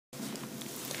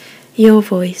Your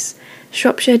Voice,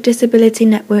 Shropshire Disability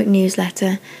Network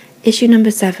Newsletter, issue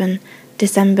number 7,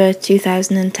 December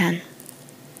 2010.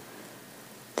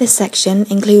 This section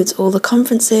includes all the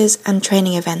conferences and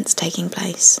training events taking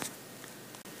place.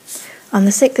 On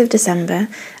the 6th of December,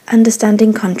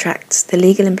 Understanding Contracts, the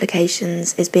Legal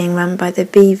Implications, is being run by the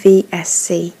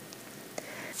BVSC.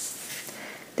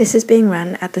 This is being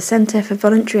run at the Centre for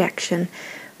Voluntary Action,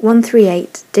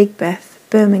 138 Digbeth,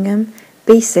 Birmingham,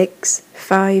 B6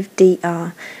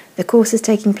 5DR. The course is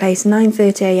taking place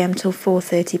 9:30am till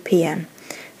 4:30pm.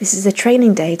 This is a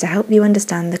training day to help you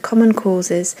understand the common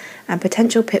causes and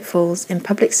potential pitfalls in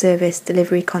public service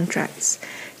delivery contracts.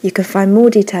 You can find more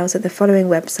details at the following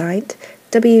website,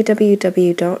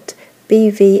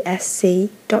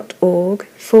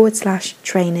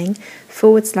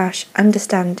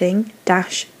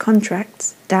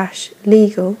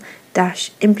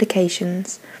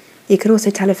 You can also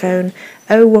telephone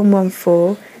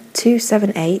 0114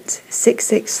 278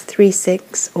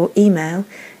 6636 or email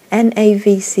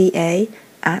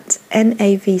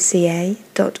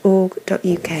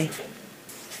navca@navca.org.uk.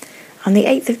 On the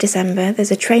 8th of December,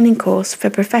 there's a training course for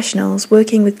professionals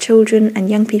working with children and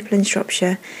young people in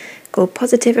Shropshire called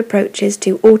Positive Approaches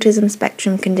to Autism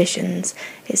Spectrum Conditions.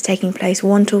 It's taking place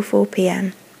 1 till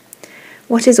 4pm.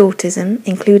 What is autism,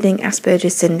 including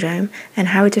Asperger's syndrome, and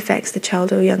how it affects the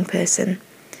child or young person?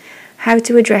 How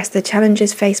to address the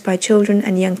challenges faced by children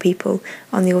and young people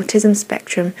on the autism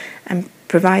spectrum and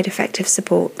provide effective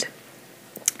support.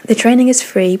 The training is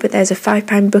free, but there's a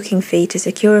 £5 booking fee to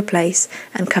secure a place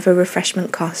and cover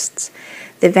refreshment costs.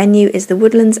 The venue is the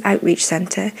Woodlands Outreach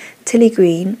Centre, Tilly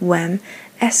Green, Wem,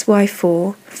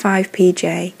 SY4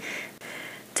 5PJ.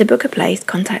 To book a place,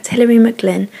 contact Hilary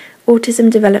McGlynn, Autism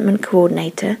Development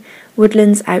Coordinator,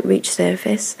 Woodlands Outreach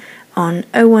Service, on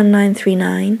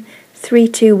 01939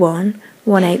 321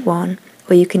 181,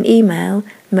 or you can email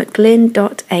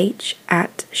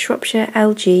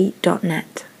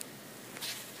mcglynn.h@shropshirelg.net.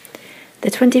 The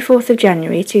 24th of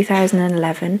January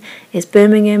 2011 is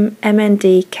Birmingham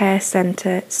MND Care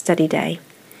Centre Study Day.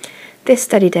 This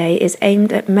study day is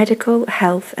aimed at medical,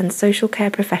 health and social care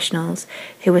professionals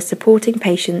who are supporting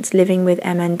patients living with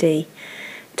MND.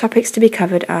 Topics to be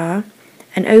covered are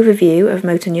an overview of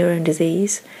motor neurone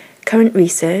disease, current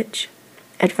research,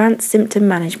 advanced symptom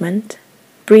management,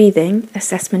 breathing,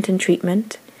 assessment and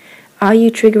treatment, are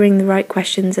you triggering the right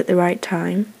questions at the right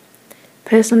time,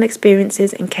 personal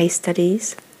experiences and case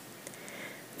studies,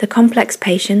 the complex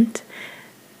patient,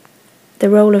 the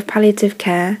role of palliative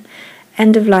care,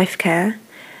 end-of-life care,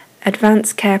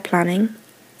 advanced care planning,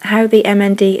 how the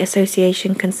MND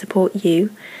Association can support you,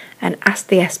 and Ask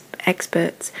the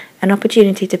Experts, an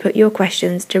opportunity to put your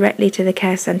questions directly to the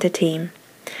Care Centre team.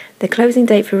 The closing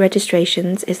date for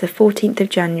registrations is the 14th of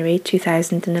January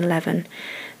 2011.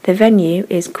 The venue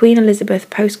is Queen Elizabeth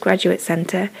Postgraduate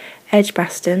Centre,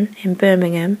 Edgbaston in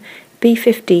Birmingham,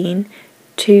 B15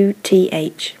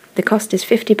 2TH. The cost is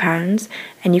 £50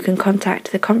 and you can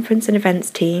contact the Conference and Events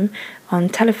team on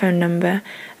telephone number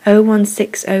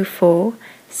 01604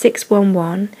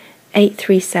 611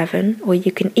 837, or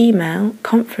you can email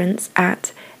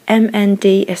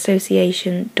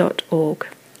conference@mndassociation.org.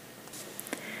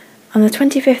 On the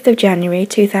 25th of January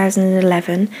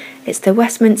 2011, it's the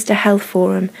Westminster Health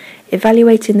Forum,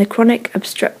 evaluating the chronic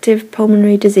obstructive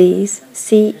pulmonary disease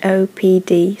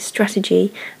 (COPD)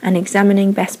 strategy and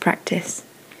examining best practice.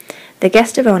 The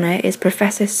guest of honour is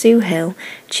Professor Sue Hill,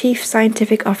 Chief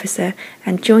Scientific Officer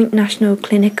and Joint National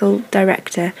Clinical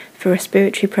Director for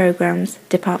Respiratory Programmes,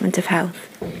 Department of Health.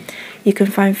 You can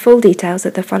find full details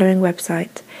at the following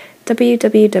website,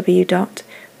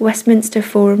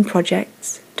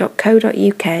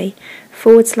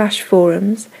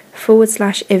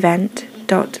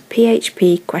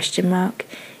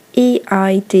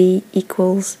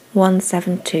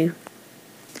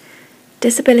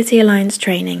 Disability Alliance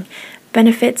Training,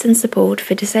 Benefits and Support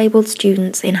for Disabled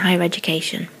Students in Higher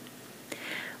Education.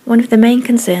 One of the main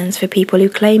concerns for people who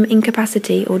claim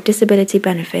incapacity or disability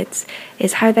benefits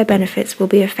is how their benefits will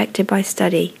be affected by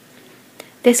study.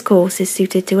 This course is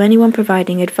suited to anyone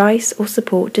providing advice or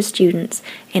support to students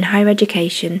in higher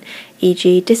education,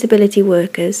 e.g. disability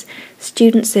workers,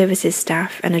 student services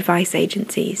staff and advice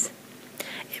agencies.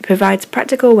 It provides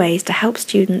practical ways to help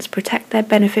students protect their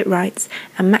benefit rights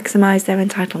and maximise their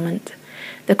entitlement.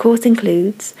 The course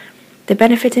includes the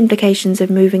benefit implications of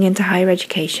moving into higher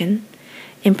education,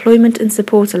 employment and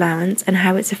support allowance and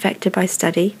how it's affected by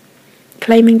study,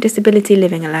 claiming disability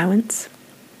living allowance,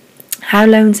 how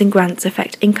loans and grants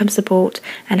affect income support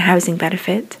and housing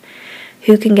benefit,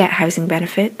 who can get housing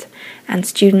benefit, and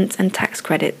students and tax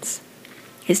credits.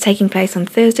 It's taking place on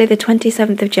Thursday the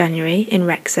 27th of January in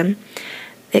Wrexham.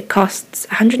 It costs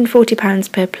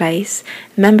 £140 per place,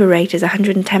 member rate is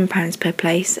 £110 per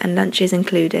place, and lunch is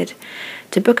included.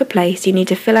 To book a place, you need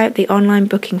to fill out the online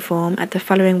booking form at the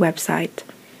following website: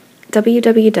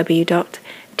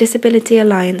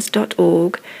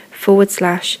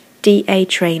 www.disabilityalliance.org/DA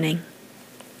training.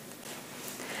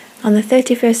 On the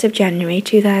 31st of January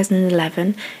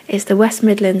 2011 is the West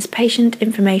Midlands Patient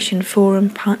Information Forum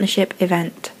Partnership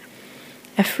event.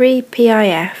 A free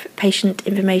PIF, Patient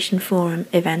Information Forum,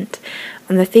 event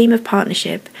on the theme of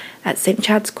partnership at St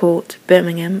Chad's Court,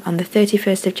 Birmingham on the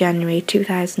 31st of January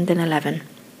 2011.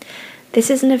 This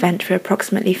is an event for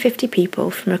approximately 50 people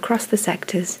from across the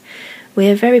sectors. We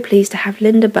are very pleased to have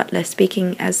Linda Butler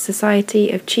speaking as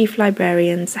Society of Chief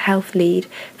Librarians Health Lead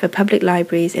for Public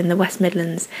Libraries in the West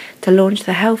Midlands to launch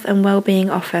the Health and Wellbeing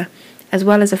Offer, as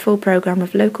well as a full programme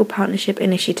of local partnership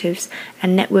initiatives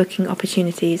and networking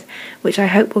opportunities, which I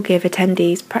hope will give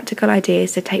attendees practical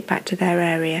ideas to take back to their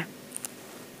area.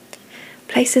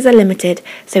 Places are limited,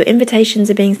 so invitations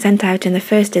are being sent out in the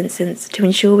first instance to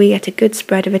ensure we get a good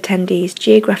spread of attendees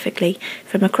geographically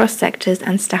from across sectors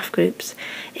and staff groups.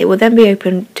 It will then be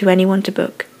open to anyone to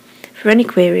book. For any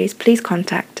queries, please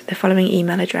contact the following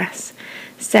email address: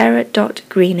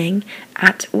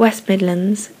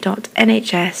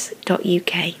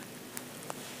 sarah.greening@westmidlands.nhs.uk.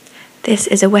 This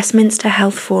is a Westminster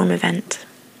Health Forum event.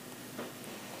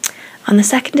 On the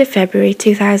 2nd of February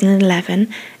 2011,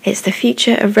 it's the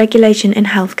Future of Regulation in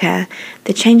Healthcare,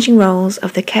 the Changing Roles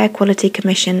of the Care Quality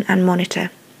Commission and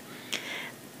Monitor.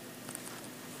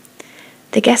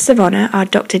 The guests of honour are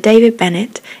Dr. David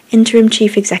Bennett, Interim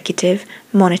Chief Executive,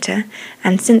 Monitor,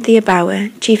 and Cynthia Bauer,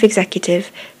 Chief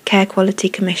Executive, Care Quality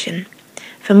Commission.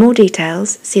 For more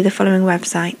details, see the following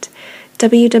website: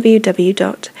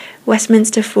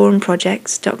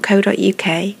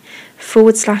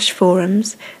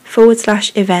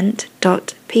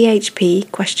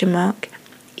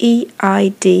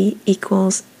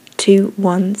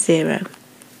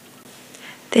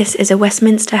 This is a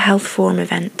Westminster Health Forum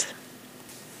event.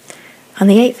 On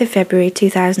the 8th of February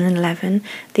 2011,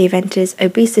 the event is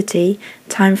Obesity,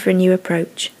 Time for a New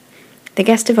Approach. The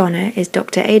guest of honour is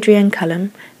Dr. Adrienne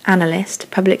Cullum,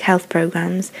 Analyst, Public Health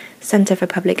Programmes, Centre for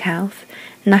Public Health,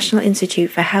 National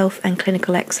Institute for Health and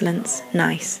Clinical Excellence,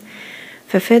 NICE.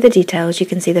 For further details, you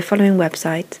can see the following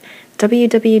website: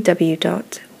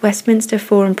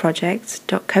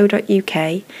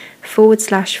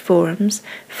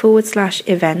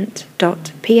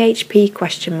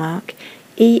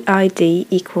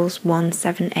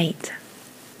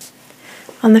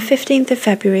 On the 15th of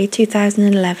February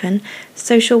 2011,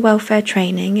 Social Welfare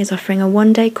Training is offering a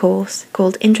one-day course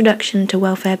called Introduction to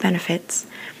Welfare Benefits.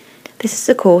 This is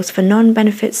a course for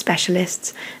non-benefit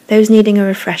specialists, those needing a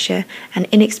refresher, and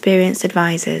inexperienced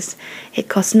advisors. It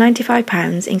costs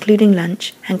 £95, including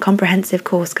lunch and comprehensive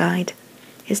course guide.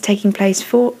 It's taking place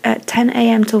at 10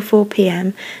 a.m. till 4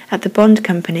 p.m. at the Bond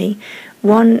Company,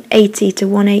 180 to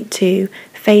 182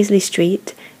 Faisley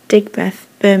Street, Digbeth,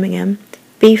 Birmingham,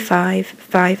 B5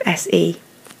 5SE.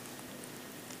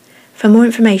 For more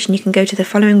information, you can go to the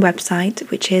following website,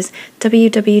 which is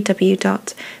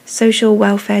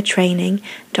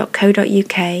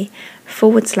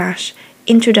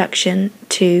www.socialwelfaretraining.co.uk/introduction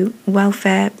to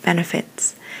welfare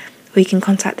benefits. Or you can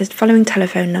contact the following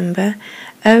telephone number: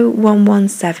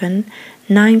 0117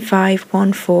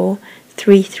 9514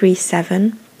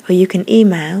 337, or you can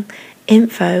email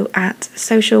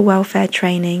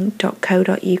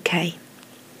info@socialwelfaretraining.co.uk.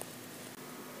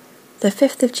 The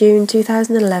 5th of June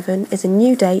 2011 is a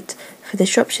new date for the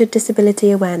Shropshire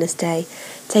Disability Awareness Day,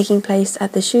 taking place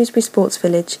at the Shrewsbury Sports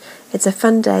Village. It's a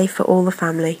fun day for all the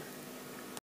family.